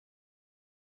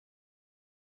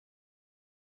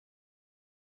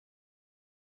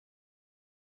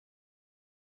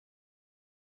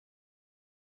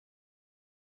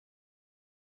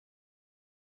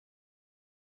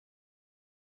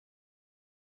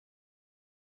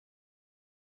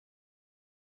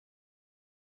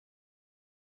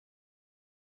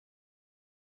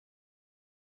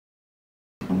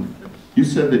You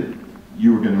said that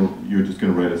you were just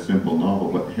gonna write a simple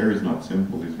novel, but Harry's not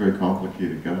simple. He's a very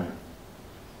complicated guy.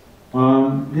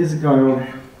 He's a guy of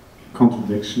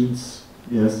contradictions.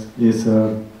 Yes, he's.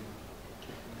 I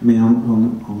mean,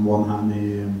 on one hand,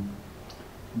 he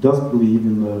does believe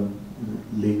in the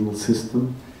legal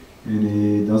system, and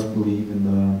he does believe in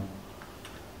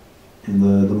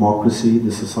the democracy,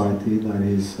 the society that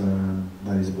he's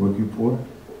working for.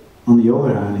 On the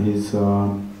other hand,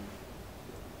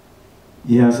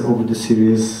 he has over the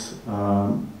series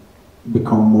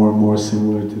become more and more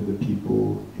similar to the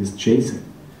people he's chasing.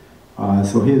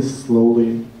 So he's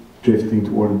slowly drifting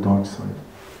toward the dark side.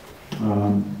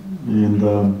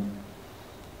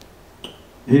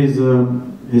 He's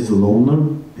a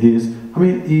loner.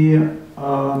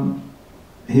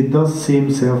 He does see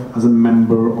himself as a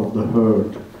member of the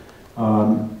herd,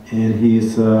 and he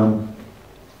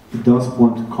does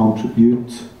want to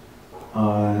contribute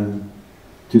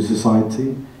to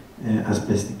society as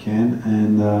best he can,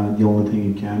 and the only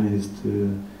thing he can is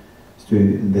to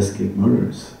investigate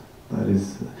murders. That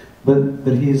is,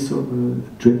 but he's sort of a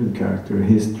driven character.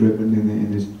 He's driven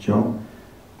in his job,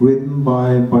 driven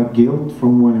by guilt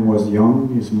from when he was young.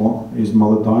 His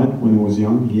mother died when he was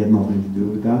young. He had nothing to do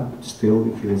with that. But still,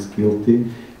 he feels guilty.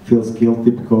 He feels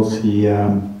guilty because he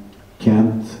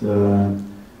can't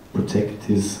protect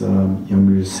his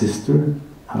younger sister,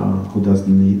 who doesn't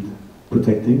need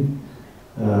protecting.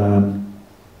 And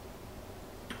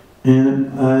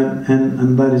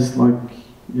that is like,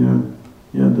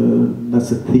 that's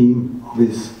the theme of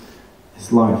his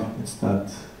life. It's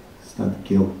that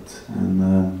guilt and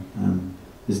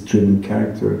this driven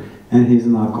character, and he's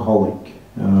an alcoholic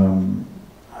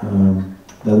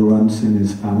that runs in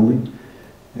his family.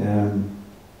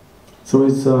 So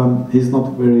he's not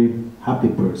a very happy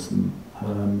person.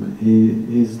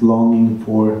 He is longing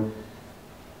for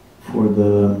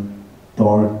the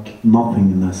dark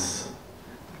nothingness,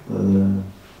 the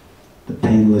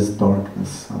painless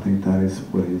darkness. I think that is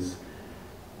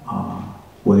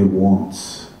what he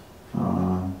wants.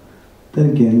 Then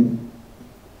again,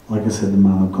 like I said, the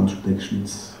man of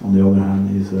contradictions. On the other hand,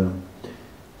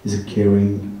 he's a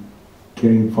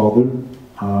caring father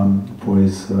for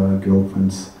his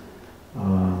girlfriend's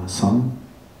son,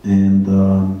 and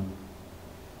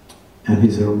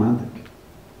he's a romantic.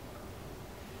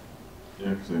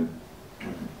 Yeah, because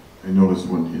I noticed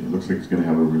when it looks like he's going to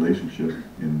have a relationship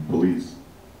in police,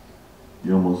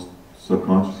 he almost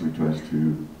subconsciously tries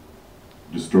to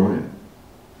destroy it.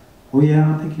 Oh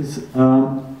yeah, I think he's,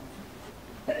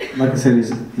 like I said,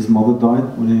 his mother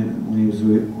died when he was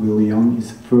really young.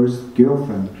 His first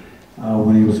girlfriend,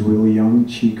 when he was really young,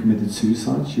 she committed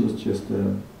suicide.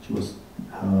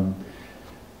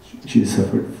 She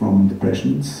suffered from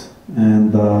depressions,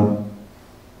 and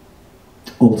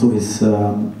also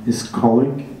his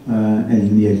colleague,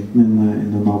 Ellen Hjelten,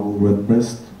 in the novel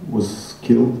Redbreast, was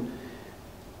killed.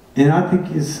 And I think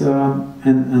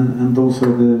and those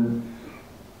are the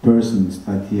persons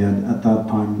that he had at that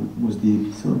time, was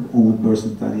the sort of only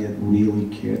person that he had really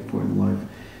cared for in life.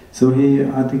 So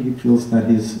I think he feels that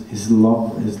his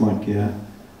love is like a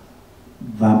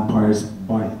vampire's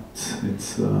bite.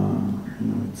 It's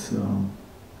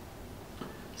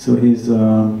so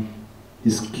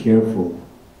he's careful.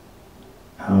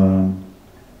 I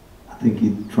think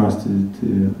he tries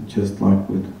to just like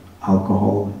with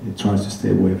alcohol, he tries to stay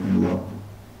away from love.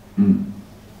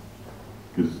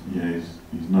 Because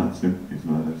he's not simple. He's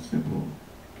not a simple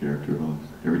character at all.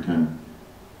 Every time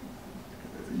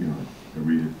I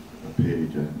read a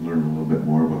page, I learn a little bit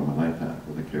more about him. I like that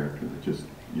with a character that just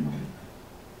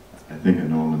I think I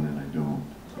know him and then I don't.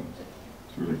 So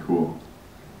it's really cool.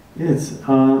 Yes,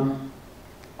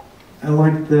 I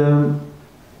like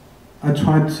I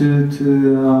try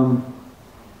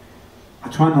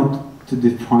not to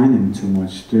define him too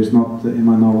much. There's not, in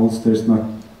my novels, there's not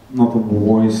a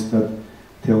voice that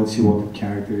tells you what the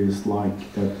character is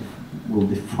like, that will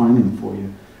define him for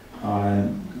you.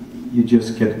 You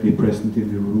just get to be present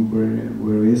in the room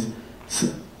where he is. So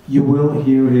you will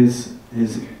hear his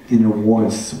inner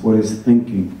voice, what he's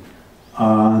thinking.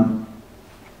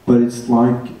 But it's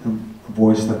like a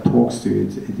voice that talks to you.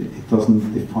 It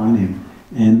doesn't define him.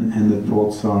 And the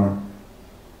thoughts are,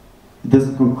 it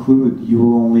doesn't conclude. You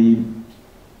will only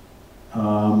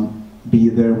be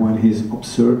there when he's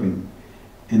observing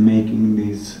and making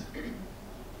these.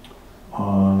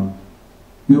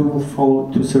 You will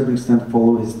follow, to a certain extent,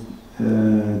 follow his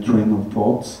train of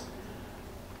thoughts,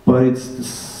 but it's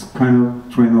this kind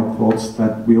of train of thoughts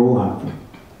that we all have,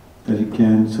 that you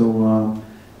can. So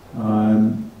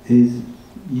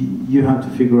you have to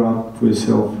figure out for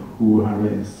yourself who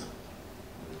Harry is.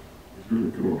 He's It's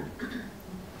really cool.